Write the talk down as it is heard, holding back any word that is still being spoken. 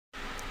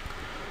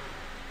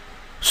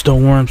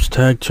Storm's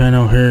Tag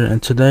Channel here, and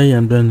today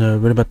I'm doing a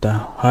video about the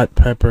Hot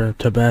Pepper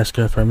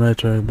Tabasco for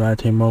Metro by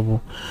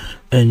T-Mobile.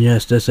 And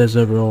yes, this is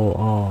a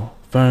real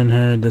phone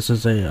here. This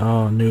is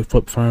a new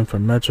flip phone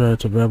from Metro.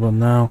 It's available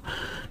now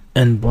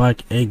in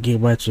black, 8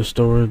 gigabytes of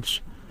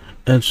storage.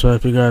 And so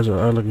if you guys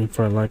are looking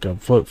for like a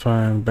flip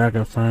phone,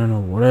 backup phone, or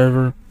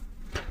whatever,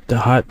 the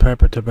Hot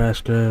Pepper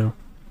Tabasco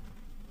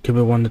could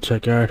be one to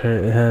check out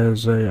here. It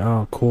has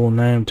a cool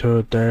name to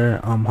it there.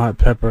 Hot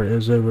Pepper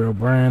is a real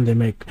brand. They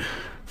make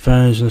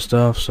phones and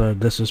stuff, so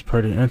this is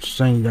pretty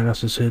interesting. You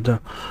guys can see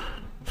the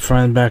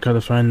front and back of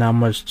the phone, not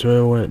much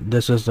to it.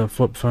 This is the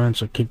flip phone,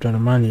 so keep that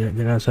in mind. You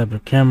guys have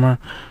your camera,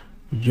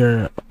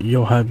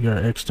 you'll have your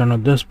external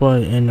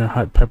display and your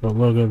Hot Pepper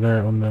logo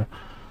there on the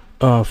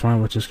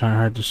front, which is kind of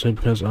hard to see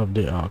because of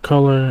the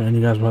color, and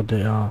you guys will have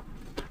the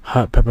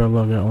Hot Pepper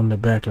logo on the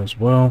back as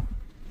well.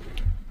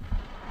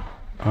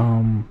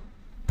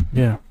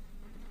 Yeah,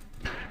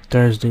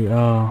 there's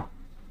the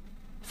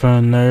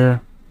phone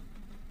there.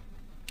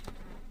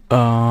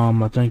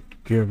 I think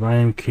your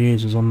volume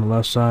keys is on the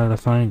left side. I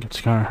think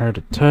it's kind of hard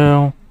to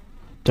tell.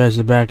 There's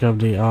the back of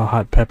the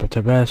Hot Pepper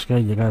Tabasco.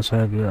 You guys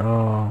have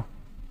your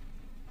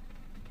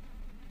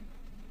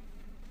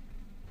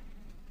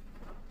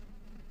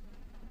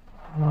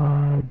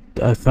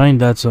I think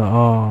that's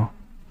a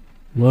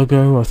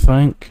logo. I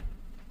think.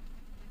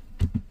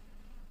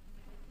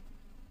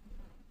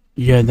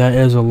 Yeah, that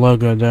is a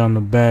logo there on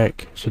the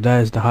back. So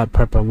that is the Hot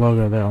Pepper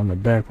logo there on the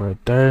back right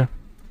there.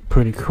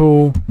 Pretty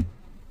cool.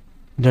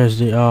 There's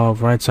the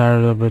right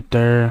side of it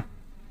there.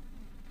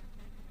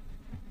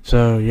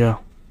 So yeah,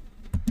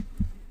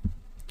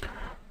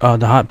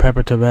 the Hot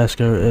Pepper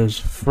Tabasco is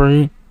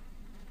free.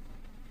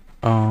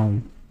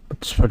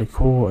 It's pretty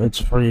cool.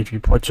 It's free if you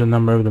put your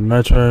number over the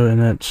Metro,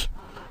 and its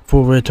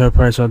full retail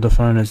price of the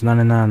phone is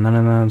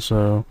 $99.99.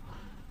 So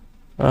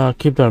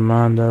keep that in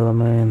mind, though. I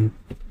mean,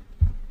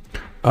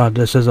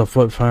 this is a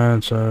flip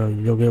phone, so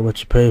you'll get what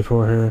you pay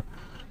for here.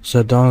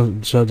 So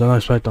don't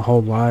expect a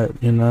whole lot,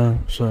 you know.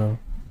 So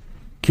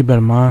keep that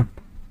in mind.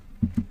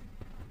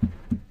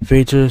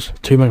 Features: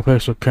 2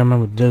 megapixel camera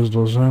with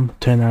digital zoom,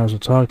 10 hours of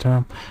talk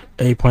time,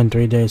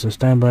 8.3 days of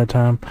standby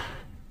time.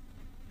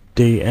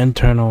 The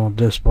internal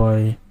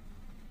display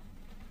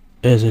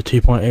is a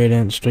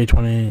 2.8-inch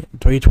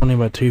 320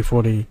 by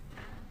 240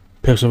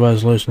 pixel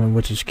resolution,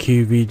 which is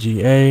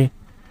QVGA.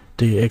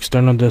 The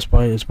external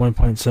display is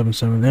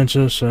 1.77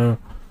 inches. So,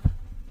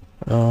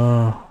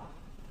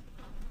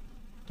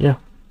 yeah.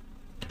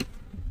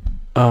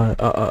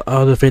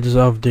 Other features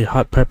of the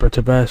Hot Pepper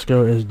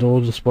Tabasco is dual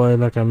display,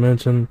 like I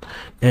mentioned.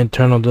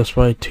 Internal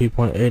display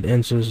 2.8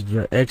 inches.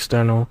 Your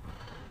external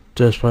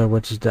display,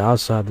 which is the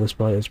outside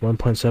display, is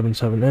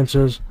 1.77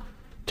 inches.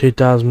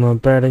 2000 mAh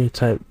battery,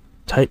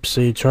 Type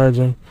C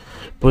charging,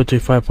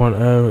 Bluetooth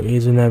 5.0,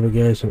 easy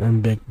navigation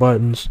and big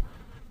buttons.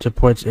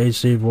 Supports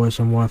AC voice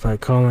and Wi-Fi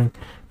calling.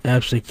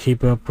 Absolutely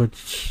keep up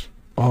with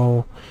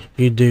all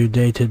you do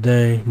day to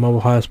day.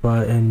 Mobile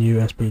hotspot and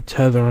USB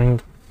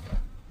tethering.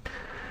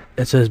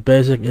 It says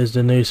basic is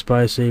the new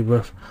spicy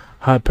with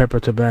Hot Pepper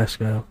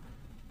Tabasco.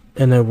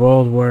 In a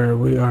world where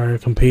we are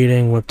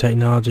competing with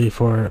technology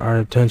for our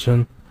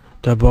attention,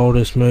 the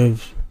boldest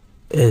move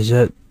is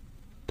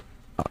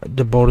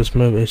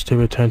to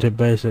return to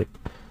basic.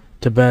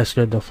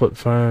 Tabasco, the flip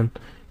phone,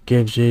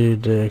 gives you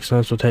the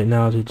essential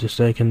technology to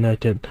stay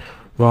connected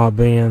while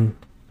being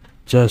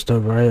just the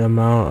right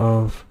amount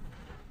of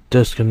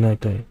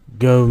disconnected.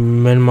 Go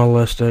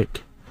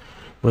minimalistic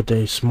with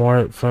a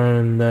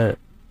smartphone that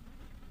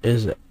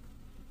is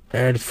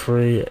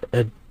ad-free,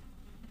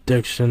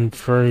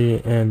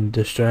 addiction-free, and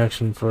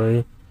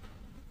distraction-free,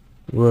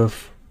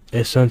 with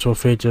essential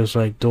features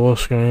like dual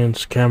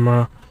screens,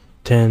 camera,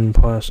 10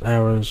 plus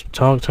hours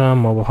talk time,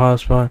 mobile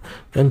hotspot,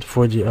 and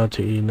 4G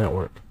LTE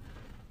network.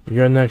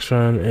 Your next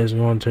phone is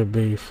going to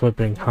be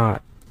flipping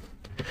hot,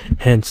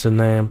 hence the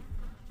name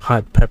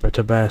Hot Pepper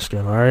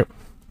Tabasco. Alright,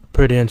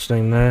 pretty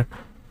interesting there.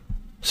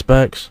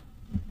 Specs: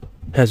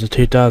 has a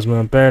 2000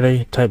 mAh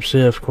battery, Type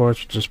C of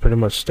course, which is pretty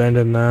much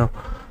standard now.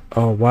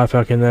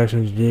 Wi-Fi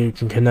connections: you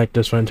can connect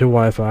this phone to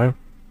Wi-Fi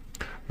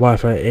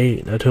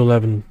 8 to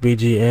 11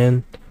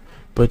 BGN,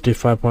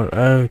 Bluetooth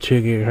 5.0,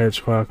 2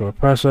 GHz quad-core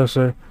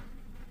processor.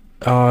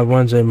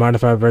 One's a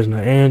modified version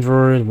of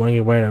Android, 1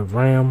 GB of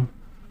RAM,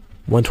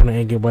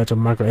 128 GB of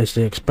micro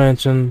SD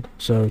expansion,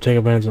 so take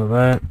advantage of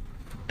that.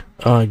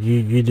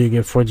 You do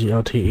get 4G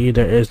LTE.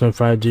 There is no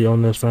 5G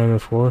on this phone,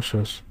 of course.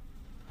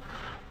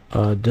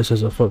 This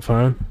is a flip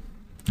phone.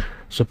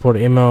 Support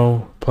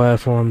email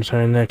platforms,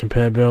 internet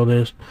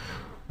compatibilities,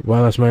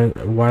 wireless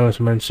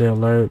emergency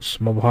alerts,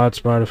 mobile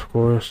hotspot, of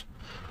course.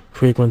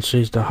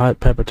 Frequencies: the Hot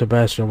Pepper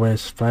Tabasco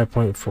weighs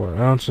 5.4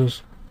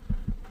 ounces.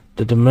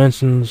 The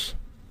dimensions: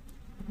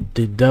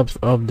 the depth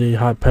of the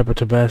Hot Pepper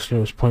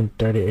Tabasco is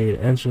 0.38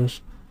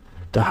 inches.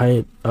 The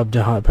height of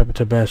the Hot Pepper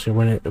Tabasco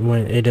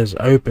when it is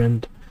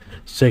opened,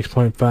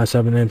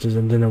 6.57 inches,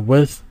 and then the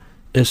width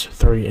is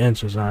 3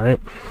 inches. Alright.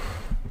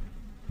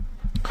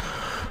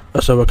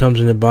 So what comes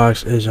in the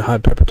box is a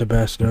Hot Pepper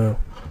Tabasco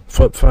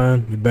flip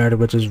phone, your battery,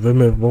 which is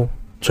removable,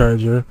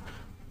 charger,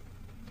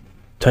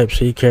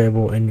 Type-C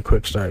cable, and your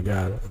quick start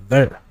guide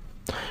there.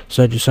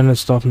 So you send this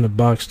stuff in the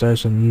box there,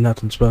 so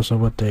nothing special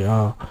with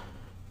the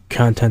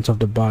contents of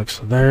the box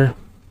there.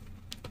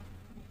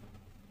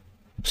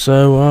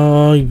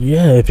 So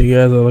yeah, if you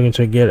guys are looking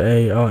to get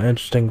a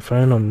interesting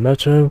phone on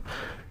Metro,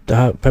 the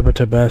Hot Pepper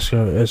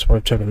Tabasco is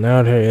worth checking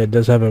out here. It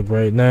does have a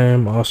great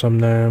name, awesome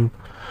name.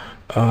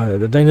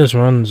 The thing just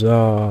runs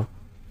KaiOS.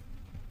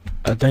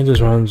 I think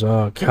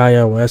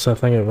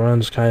it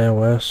runs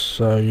KaiOS.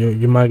 So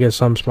you might get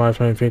some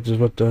smartphone features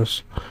with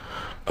this,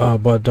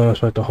 but don't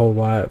expect a whole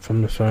lot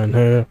from the phone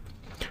here.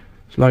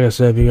 So like I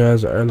said, if you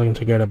guys are looking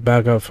to get a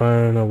backup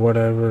phone or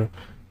whatever,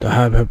 the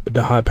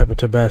Hot Pepper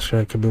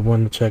Tabasco could be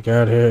one to check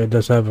out here. It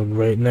does have a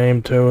great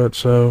name to it,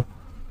 so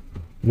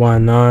why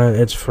not?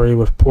 It's free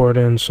with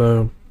port-in,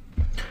 so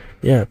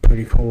yeah,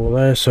 pretty cool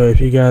there. So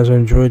if you guys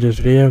enjoyed this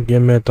video,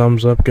 give me a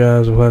thumbs up,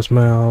 guys. It helps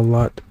me out a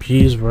lot.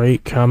 Please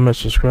rate, comment,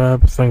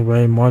 subscribe. Thank you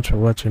very much for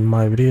watching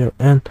my video,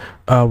 and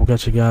we'll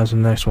catch you guys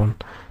in the next one.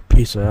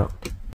 Peace out.